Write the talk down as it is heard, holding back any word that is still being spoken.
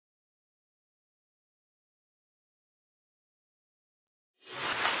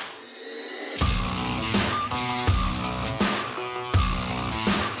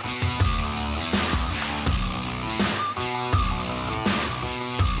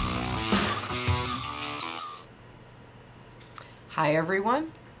Hi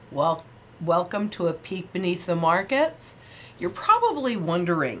everyone, welcome to a peek beneath the markets. You're probably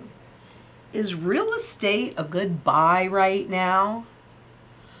wondering, is real estate a good buy right now?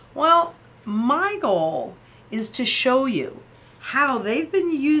 Well, my goal is to show you how they've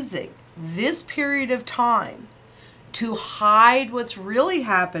been using this period of time to hide what's really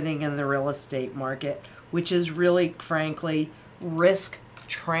happening in the real estate market, which is really, frankly, risk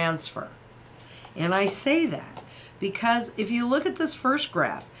transfer. And I say that because if you look at this first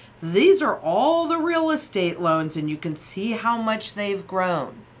graph, these are all the real estate loans and you can see how much they've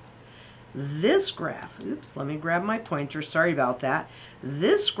grown. This graph, oops, let me grab my pointer, sorry about that.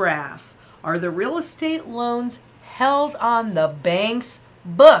 This graph are the real estate loans held on the bank's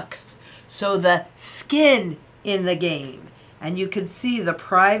books. So the skin in the game. And you can see the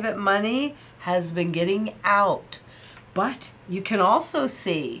private money has been getting out. But you can also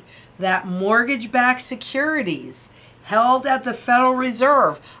see that mortgage-backed securities held at the Federal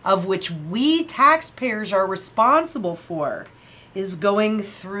Reserve, of which we taxpayers are responsible for, is going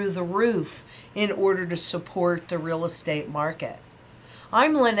through the roof in order to support the real estate market.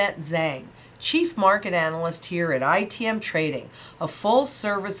 I'm Lynette Zang, Chief Market Analyst here at ITM Trading, a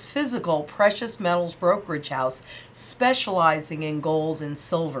full-service physical precious metals brokerage house specializing in gold and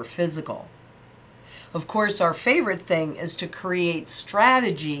silver physical. Of course, our favorite thing is to create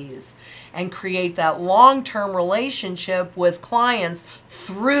strategies and create that long-term relationship with clients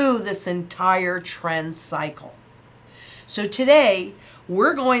through this entire trend cycle. So today,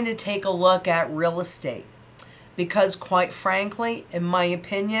 we're going to take a look at real estate because, quite frankly, in my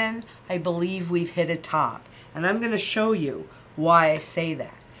opinion, I believe we've hit a top. And I'm going to show you why I say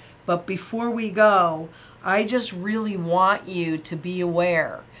that. But before we go, I just really want you to be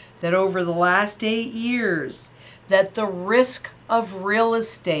aware that over the last 8 years, that the risk of real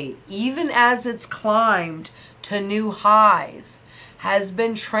estate, even as it's climbed to new highs, has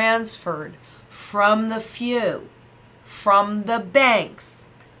been transferred from the few, from the banks,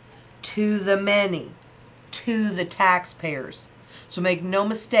 to the many, to the taxpayers. So make no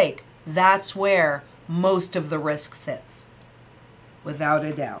mistake, that's where most of the risk sits, without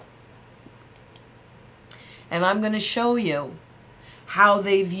a doubt. And I'm going to show you how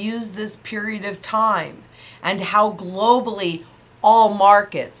they've used this period of time and how globally all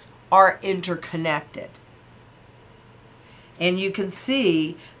markets are interconnected. And you can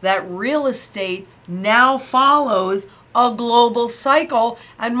see that real estate now follows a global cycle,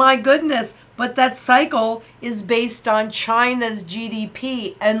 and my goodness, but that cycle is based on China's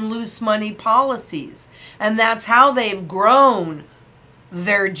GDP and loose money policies. And that's how they've grown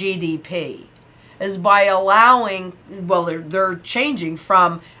their GDP. Is by allowing, well, they're changing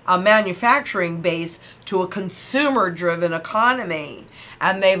from a manufacturing base to a consumer-driven economy.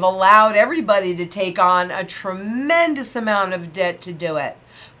 And they've allowed everybody to take on a tremendous amount of debt to do it.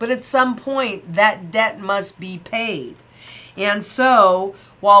 But at some point, that debt must be paid. And so,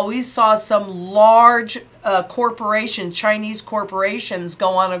 while we saw some large corporations, Chinese corporations,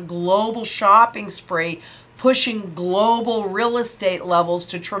 go on a global shopping spree, pushing global real estate levels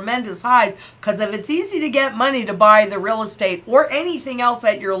to tremendous highs, because if it's easy to get money to buy the real estate or anything else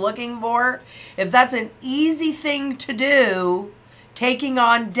that you're looking for, if that's an easy thing to do, taking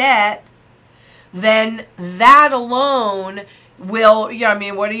on debt, then that alone will, I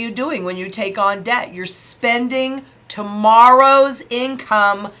mean, what are you doing when you take on debt? You're spending tomorrow's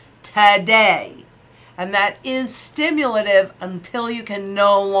income today. And that is stimulative until you can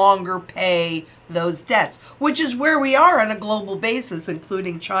no longer pay those debts, which is where we are on a global basis,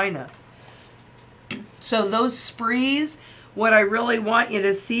 including China. So those sprees, what I really want you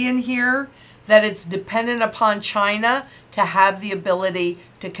to see in here, that it's dependent upon China to have the ability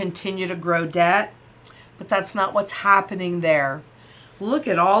to continue to grow debt, but that's not what's happening there. Look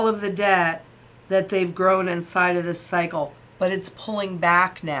at all of the debt that they've grown inside of this cycle, but it's pulling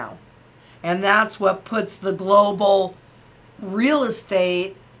back now. And that's what puts the global real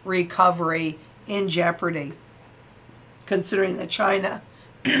estate recovery in jeopardy, considering that China,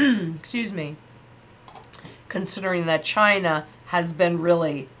 excuse me, considering that China has been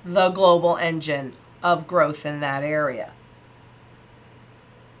really the global engine of growth in that area.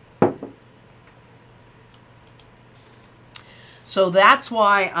 So that's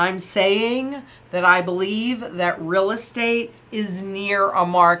why I'm saying that I believe that real estate is near a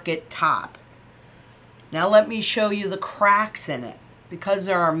market top. Now let me show you the cracks in it, because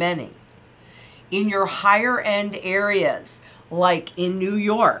there are many. In your higher end areas, like in New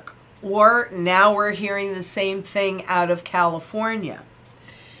York, or now we're hearing the same thing out of California,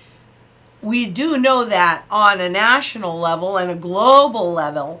 we do know that on a national level and a global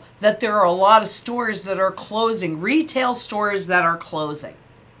level that there are a lot of stores that are closing, retail stores that are closing.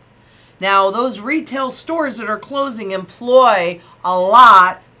 Now, those retail stores that are closing employ a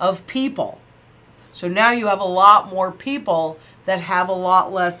lot of people. So now you have a lot more people that have a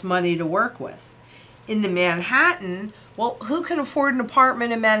lot less money to work with. In the Manhattan, well, who can afford an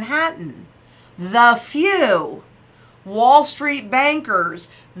apartment in Manhattan? The few. Wall Street bankers,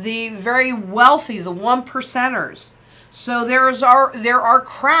 the very wealthy, the 1%ers. So there are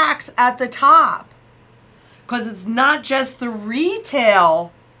cracks at the top, because it's not just the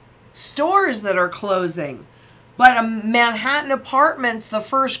retail stores that are closing, but Manhattan apartments, the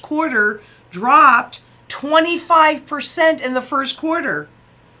first quarter dropped 25% in the first quarter.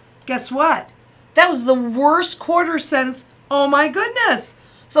 Guess what? That was the worst quarter since, oh my goodness,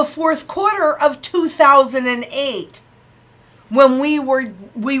 the fourth quarter of 2008. When we were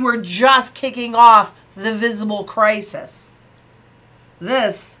just kicking off the visible crisis.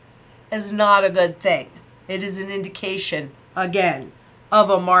 This is not a good thing. It is an indication, again, of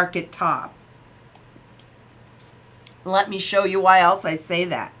a market top. Let me show you why else I say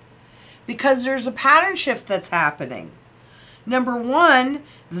that. Because there's a pattern shift that's happening. Number one,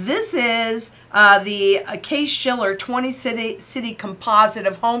 this is the Case-Shiller 20-city composite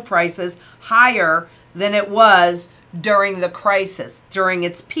of home prices higher than it was during the crisis, during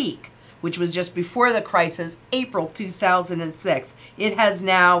its peak, which was just before the crisis, April 2006. It has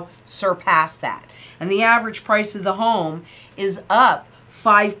now surpassed that. And the average price of the home is up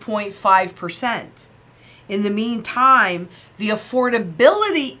 5.5%. In the meantime, the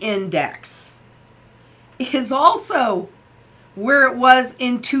affordability index is also where it was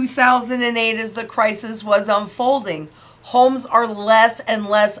in 2008 as the crisis was unfolding. Homes are less and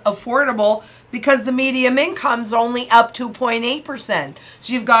less affordable because the median income's only up 2.8%.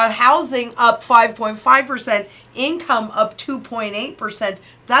 So you've got housing up 5.5%, income up 2.8%.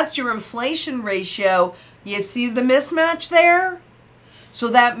 That's your inflation ratio. You see the mismatch there? So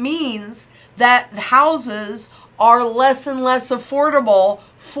that means that houses are less and less affordable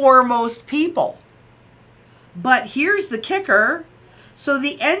for most people. But here's the kicker. So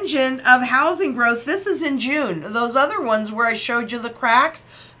the engine of housing growth, this is in June. Those other ones where I showed you the cracks,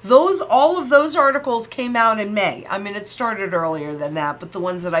 all of those articles came out in May. I mean, it started earlier than that, but the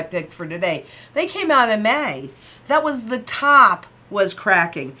ones that I picked for today, they came out in May. That was the top was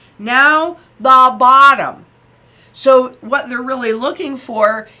cracking. Now the bottom. So what they're really looking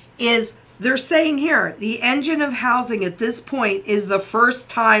for is, they're saying here, the engine of housing at this point is the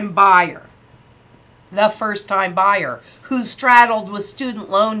first-time buyer. The first-time buyer who's straddled with student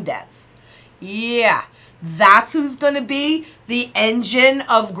loan debts. Yeah, that's who's going to be the engine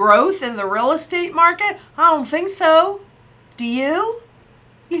of growth in the real estate market? I don't think so. Do you?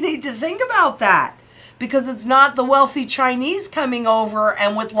 You need to think about that, because it's not the wealthy Chinese coming over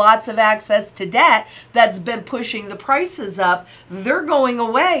and with lots of access to debt that's been pushing the prices up. They're going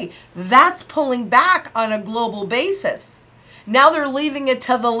away. That's pulling back on a global basis. Now they're leaving it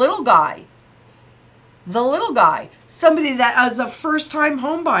to the little guy. The little guy, somebody that is a first-time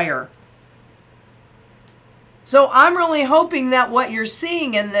home buyer. So I'm really hoping that what you're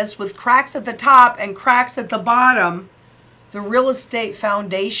seeing in this, with cracks at the top and cracks at the bottom, the real estate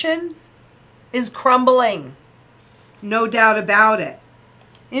foundation is crumbling. No doubt about it.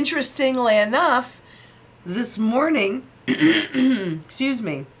 Interestingly enough, this morning, excuse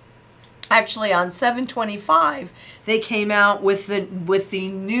me, actually on 7/25, they came out with the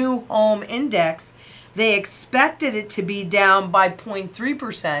new home index. They expected it to be down by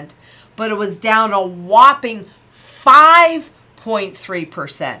 0.3%, but it was down a whopping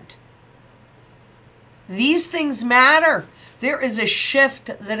 5.3%. These things matter. There is a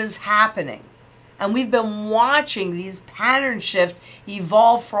shift that is happening. And we've been watching these pattern shifts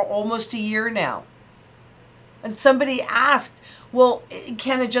evolve for almost a year now. And somebody asked, well,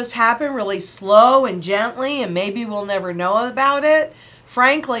 can it just happen really slow and gently and maybe we'll never know about it?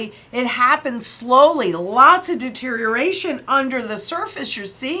 Frankly, it happens slowly. Lots of deterioration under the surface. You're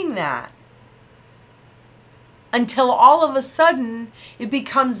seeing that. Until all of a sudden it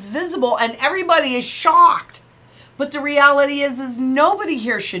becomes visible and everybody is shocked. But the reality is nobody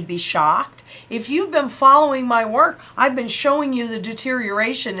here should be shocked. If you've been following my work, I've been showing you the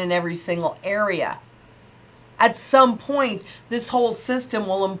deterioration in every single area. At some point, this whole system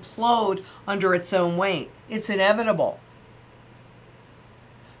will implode under its own weight. It's inevitable.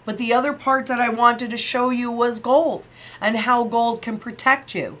 But the other part that I wanted to show you was gold and how gold can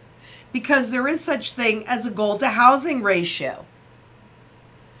protect you. Because there is such thing as a gold to housing ratio.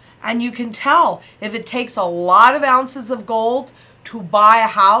 And you can tell if it takes a lot of ounces of gold to buy a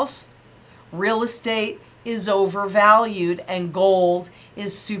house real estate is overvalued and gold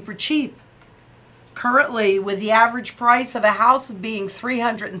is super cheap. Currently, with the average price of a house being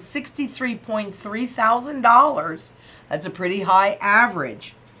 $363.3 thousand, that's a pretty high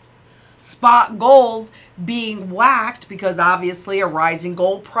average. Spot gold being whacked, because obviously a rising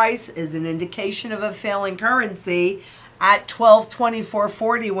gold price is an indication of a failing currency, at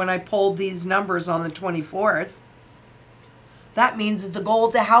 $1224.40 when I pulled these numbers on the 24th. That means that the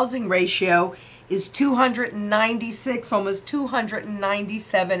gold to housing ratio is 296, almost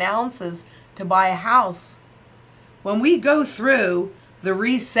 297 ounces to buy a house. When we go through the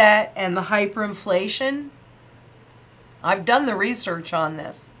reset and the hyperinflation, I've done the research on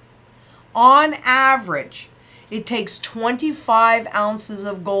this. On average, it takes 25 ounces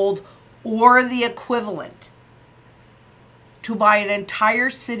of gold or the equivalent to buy an entire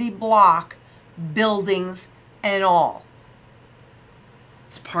city block, buildings and all.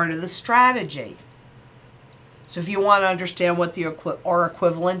 It's part of the strategy. So if you want to understand what the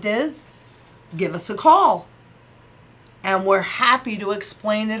equivalent is, give us a call. And we're happy to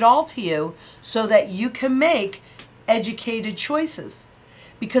explain it all to you so that you can make educated choices.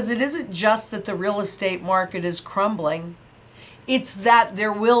 Because it isn't just that the real estate market is crumbling. It's that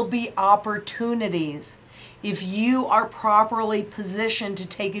there will be opportunities if you are properly positioned to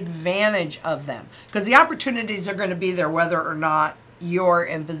take advantage of them. Because the opportunities are going to be there whether or not you're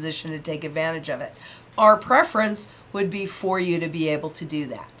in position to take advantage of it. Our preference would be for you to be able to do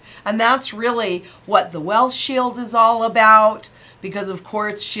that. And that's really what the Wealth Shield is all about, because of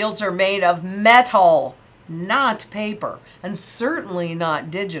course shields are made of metal, not paper, and certainly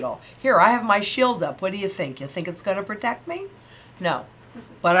not digital. Here, I have my shield up. What do you think? You think it's going to protect me? No.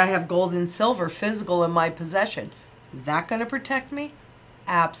 But I have gold and silver physical in my possession. Is that going to protect me?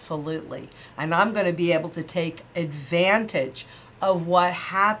 Absolutely. And I'm going to be able to take advantage of what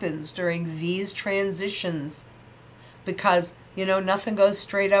happens during these transitions, because, you know, nothing goes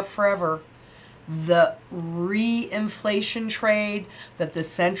straight up forever. The re-inflation trade that the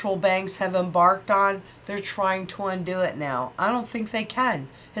central banks have embarked on, they're trying to undo it now. I don't think they can.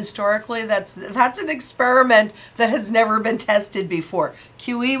 Historically, that's an experiment that has never been tested before.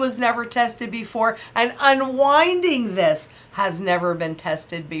 QE was never tested before, and unwinding this has never been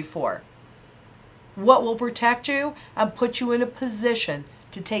tested before. What will protect you and put you in a position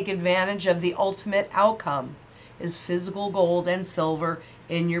to take advantage of the ultimate outcome is physical gold and silver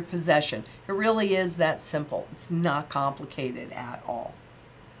in your possession. It really is that simple. It's not complicated at all.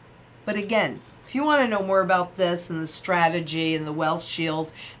 But again, if you want to know more about this and the strategy and the Wealth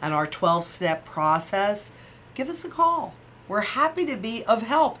Shield and our 12-step process, give us a call. We're happy to be of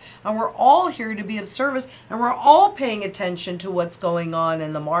help, and we're all here to be of service, and we're all paying attention to what's going on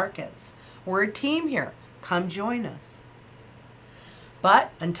in the markets. We're a team here. Come join us.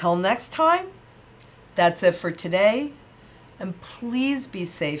 But until next time, that's it for today. And please be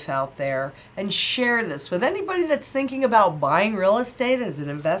safe out there and share this with anybody that's thinking about buying real estate as an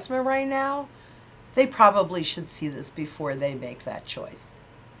investment right now. They probably should see this before they make that choice.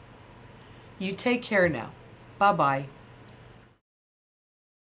 You take care now. Bye-bye.